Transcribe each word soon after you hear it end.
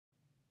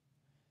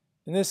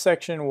In this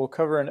section, we'll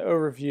cover an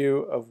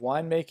overview of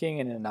winemaking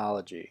and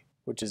enology,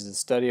 which is the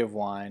study of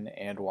wine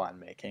and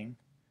winemaking,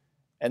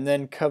 and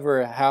then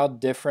cover how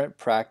different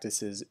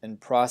practices in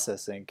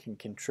processing can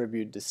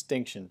contribute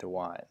distinction to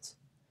wines.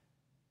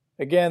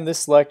 Again,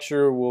 this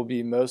lecture will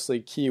be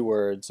mostly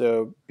keywords,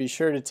 so be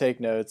sure to take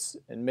notes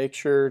and make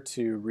sure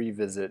to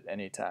revisit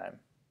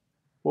anytime.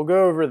 We'll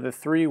go over the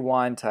three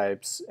wine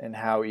types and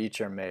how each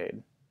are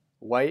made: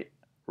 white,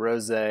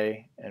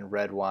 rosé, and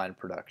red wine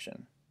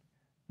production.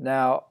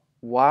 Now,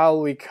 while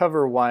we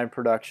cover wine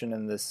production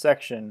in this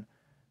section,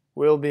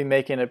 we'll be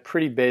making it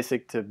pretty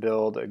basic to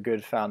build a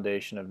good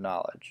foundation of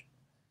knowledge.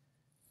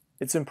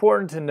 It's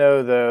important to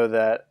know, though,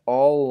 that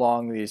all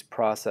along these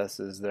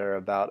processes there are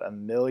about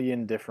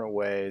 1,000,000 different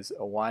ways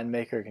a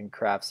winemaker can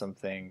craft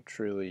something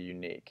truly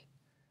unique.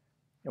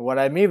 And what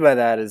I mean by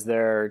that is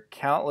there are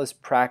countless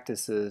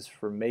practices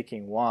for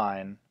making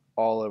wine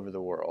all over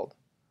the world.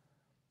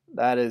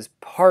 That is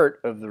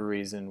part of the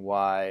reason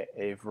why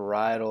a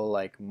varietal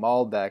like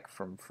Malbec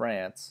from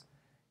France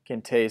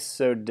can taste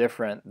so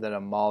different than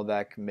a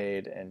Malbec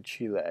made in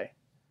Chile.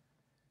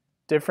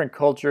 Different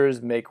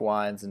cultures make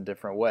wines in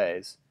different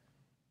ways,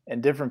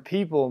 and different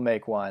people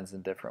make wines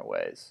in different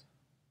ways.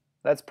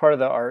 That's part of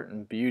the art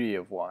and beauty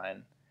of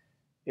wine.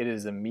 It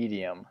is a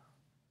medium.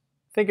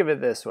 Think of it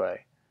this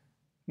way.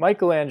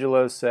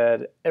 Michelangelo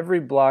said,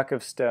 "Every block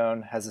of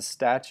stone has a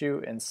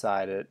statue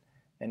inside it,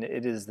 and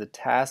it is the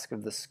task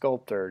of the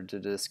sculptor to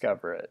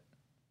discover it."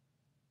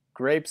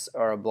 Grapes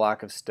are a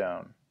block of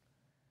stone.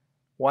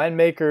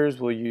 Winemakers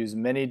will use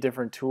many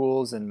different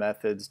tools and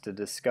methods to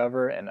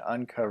discover and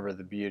uncover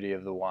the beauty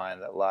of the wine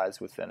that lies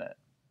within it.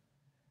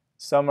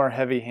 Some are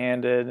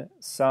heavy-handed,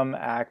 some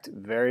act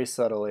very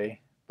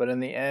subtly, but in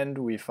the end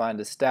we find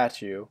a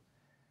statue,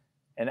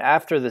 and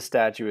after the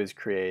statue is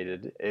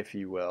created, if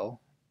you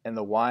will, and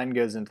the wine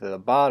goes into the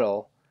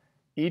bottle,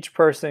 each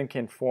person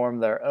can form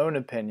their own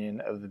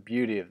opinion of the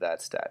beauty of that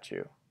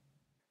statue.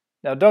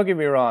 Now, don't get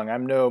me wrong,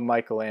 I'm no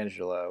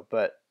Michelangelo,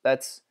 but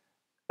that's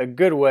a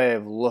good way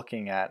of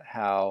looking at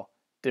how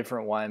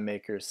different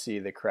winemakers see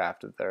the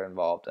craft that they're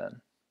involved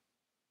in.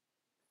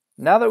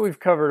 Now that we've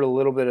covered a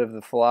little bit of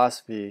the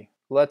philosophy,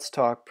 let's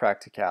talk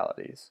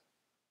practicalities.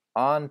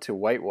 On to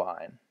white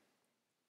wine.